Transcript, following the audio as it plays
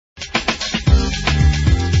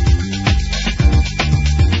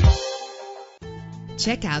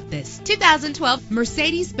Check out this 2012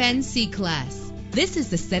 Mercedes-Benz C-Class. This is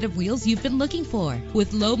the set of wheels you've been looking for.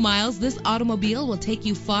 With low miles, this automobile will take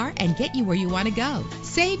you far and get you where you want to go.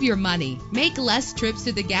 Save your money. Make less trips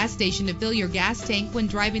to the gas station to fill your gas tank when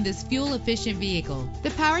driving this fuel-efficient vehicle. The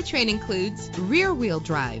powertrain includes rear-wheel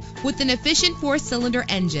drive with an efficient 4-cylinder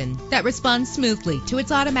engine that responds smoothly to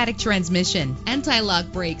its automatic transmission. Anti-lock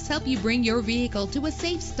brakes help you bring your vehicle to a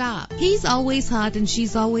safe stop. He's always hot and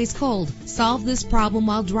she's always cold. Solve this problem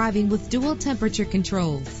while driving with dual temperature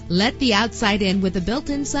controls. Let the outside in with a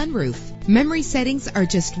built-in sunroof. Memory settings are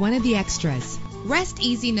just one of the extras. Rest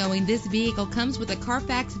easy knowing this vehicle comes with a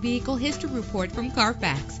Carfax Vehicle History Report from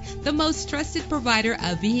Carfax, the most trusted provider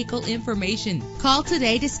of vehicle information. Call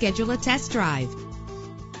today to schedule a test drive.